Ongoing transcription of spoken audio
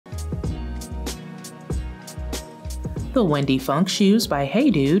The Wendy Funk shoes by Hey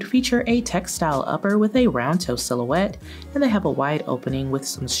Dude feature a textile upper with a round toe silhouette, and they have a wide opening with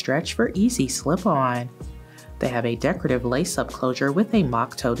some stretch for easy slip-on. They have a decorative lace-up closure with a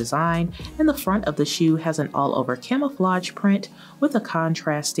mock toe design, and the front of the shoe has an all-over camouflage print with a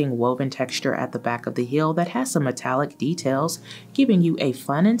contrasting woven texture at the back of the heel that has some metallic details, giving you a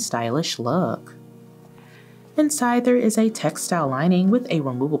fun and stylish look. Inside there is a textile lining with a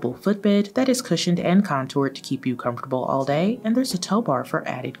removable footbed that is cushioned and contoured to keep you comfortable all day, and there's a toe bar for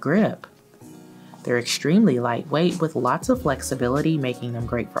added grip. They're extremely lightweight with lots of flexibility, making them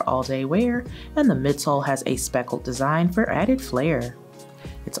great for all-day wear, and the midsole has a speckled design for added flair.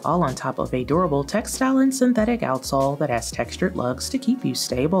 It's all on top of a durable textile and synthetic outsole that has textured lugs to keep you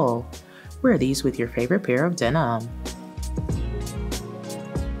stable. Wear these with your favorite pair of denim.